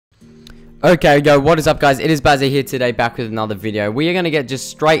Okay, what is up, guys? It is Bazzaa here today, back with another video. We are going to get just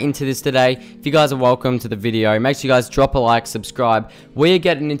straight into this today. If you guys are welcome to the video, make sure you guys drop a like, subscribe. We are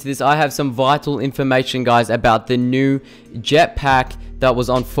getting into this. I have some vital information, guys, about the new jetpack that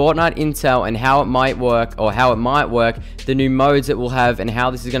was on Fortnite Intel and how it might work, the new modes it will have, and how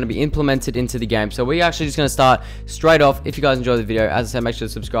this is going to be implemented into the game. So we're actually just going to start straight off. If you guys enjoy the video, as I said, make sure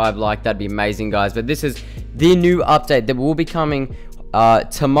to subscribe, like, that'd be amazing, guys. But this is the new update that will be coming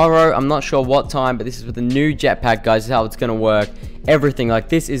tomorrow. I'm not sure what time, but this is with the new jetpack, guys. This is how it's gonna work. Everything, like,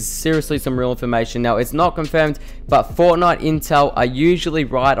 this is seriously some real information. Now, it's not confirmed, but Fortnite Intel are usually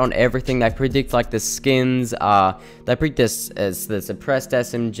right on everything. They predict, like, the skins, they predict this as the suppressed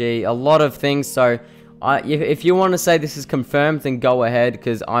SMG, a lot of things. So if you want to say this is confirmed, then go ahead,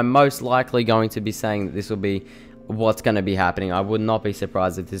 because I'm most likely going to be saying that this will be what's going to be happening. I would not be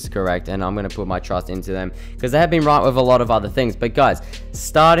surprised if this is correct, and I'm going to put my trust into them because they have been right with a lot of other things. But guys,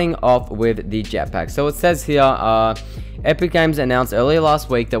 starting off with the jetpack. So it says here, Epic Games announced earlier last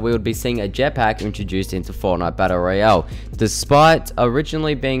week that we would be seeing a jetpack introduced into Fortnite Battle Royale, despite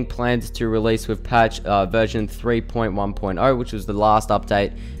originally being planned to release with patch version 3.1.0, which was the last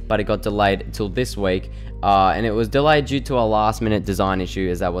update, but it got delayed till this week. And it was delayed due to a last-minute design issue.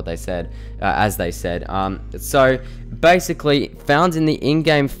 Is that what they said? So basically, found in the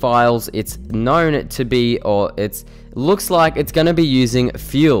in-game files, it's known to be, or it looks like it's going to be using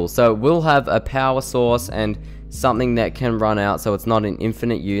fuel. So it will have a power source and something that can run out, so it's not an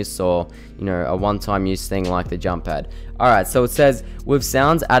infinite use or, you know, a one-time use thing like the jump pad. Alright, so it says, with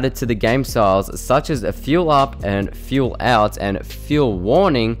sounds added to the game styles such as a fuel up and fuel out and fuel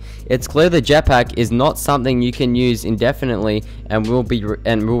warning, it's clear the jetpack is not something you can use indefinitely and will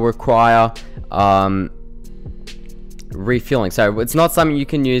require refueling. So it's not something you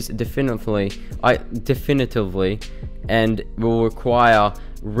can use definitively and will require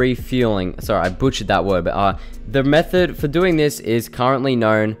refueling. Sorry, I butchered that word, but the method for doing this is currently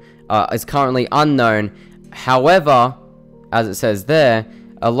unknown. However, as it says there,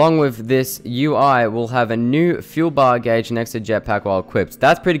 along with this UI, we'll have a new fuel bar gauge next to jetpack while equipped.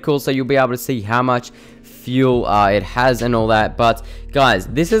 That's pretty cool, so you'll be able to see how much fuel it has and all that. But guys,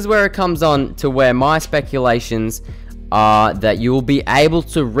 this is where it comes on to where my speculations are that you will be able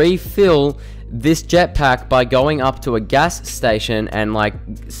to refill this jetpack by going up to a gas station and, like,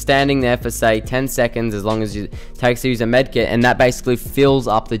 standing there for, say, 10 seconds, as long as it takes to use a medkit, and that basically fills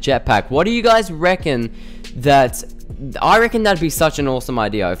up the jetpack. What do you guys reckon? I reckon that'd be such an awesome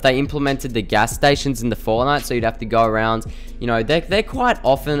idea if they implemented the gas stations in the Fortnite, so you'd have to go around, you know, they're quite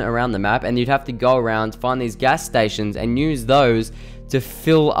often around the map, and you'd have to go around, find these gas stations and use those to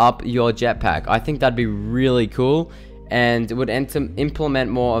fill up your jetpack. I think that'd be really cool, and would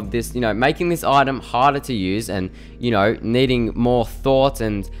implement more of this, you know, making this item harder to use and, you know, needing more thought,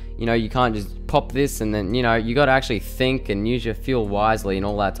 and, you know, you can't just pop this and then, you know, you got to actually think and use your fuel wisely and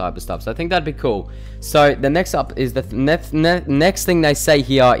all that type of stuff. So I think that'd be cool. So the next up is the next thing they say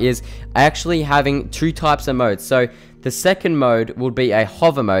here is actually having two types of modes. So the second mode would be a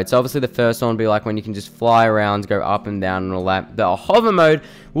hover mode. So obviously the first one would be like when you can just fly around, go up and down and all that. The hover mode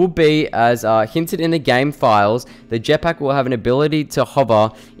will be, as hinted in the game files, the jetpack will have an ability to hover,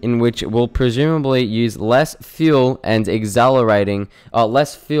 in which it will presumably use less fuel than accelerating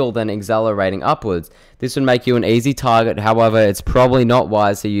upwards. This would make you an easy target. However, it's probably not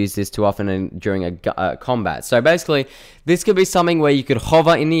wise to use this too often during a combat. So basically, this could be something where you could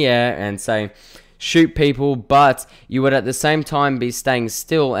hover in the air and, say, shoot people, but you would at the same time be staying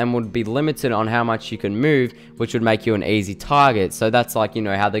still and would be limited on how much you can move, which would make you an easy target. So that's, like, you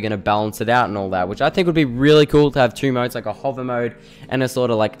know, how they're going to balance it out and all that, which I think would be really cool to have two modes, like a hover mode and a sort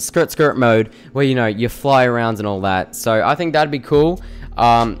of like skirt mode where, you know, you fly around and all that. So I think that'd be cool.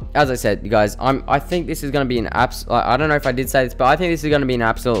 As I said, you guys, I think this is going to be an I don't know if I did say this, but I think this is going to be an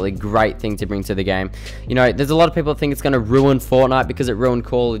absolutely great thing to bring to the game. You know, there's a lot of people that think it's going to ruin Fortnite because it ruined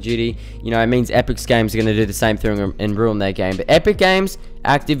Call of Duty. You know, it means Epic Games are going to do the same thing and ruin their game. But Epic Games,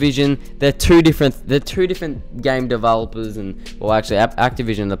 Activision, they're two different game developers, and, well, actually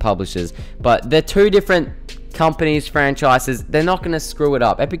Activision, the publishers, but they're two different companies, franchises. They're not going to screw it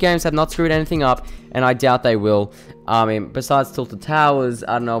up. Epic Games have not screwed anything up, and I doubt they will. I mean, besides Tilted Towers,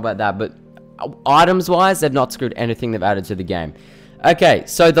 I don't know about that, but items wise, they've not screwed anything they've added to the game. Okay,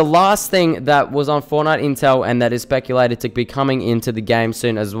 so the last thing that was on Fortnite Intel, and that is speculated to be coming into the game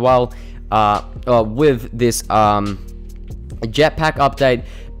soon as well, with this jetpack update,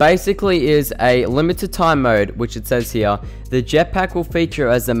 basically is a limited time mode, which it says here, the jetpack will feature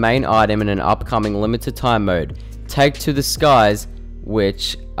as the main item in an upcoming limited time mode. Take to the skies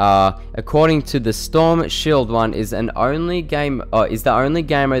which according to the Storm Shield one is the only game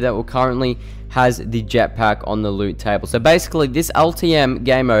mode that will currently has the jetpack on the loot table. So basically this LTM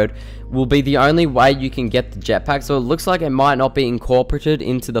game mode will be the only way you can get the jetpack. So it looks like it might not be incorporated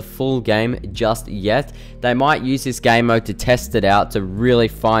into the full game just yet. They might use this game mode to test it out, to really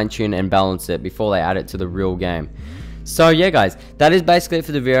fine tune and balance it before they add it to the real game. So yeah guys, that is basically it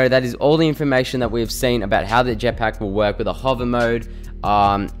for the video. That is all the information that we've seen about how the jetpack will work with a hover mode,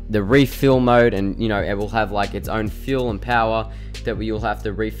 the refill mode, and you know, it will have like its own fuel and power that you'll have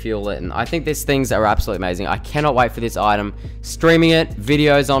to refuel it. And I think these things are absolutely amazing. I cannot wait for this item. Streaming it,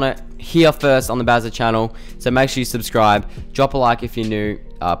 videos on it here first on the Bazzaa channel, so make sure you subscribe, drop a like if you're new,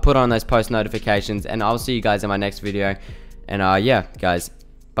 put on those post notifications, and I'll see you guys in my next video. And yeah guys,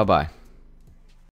 bye bye.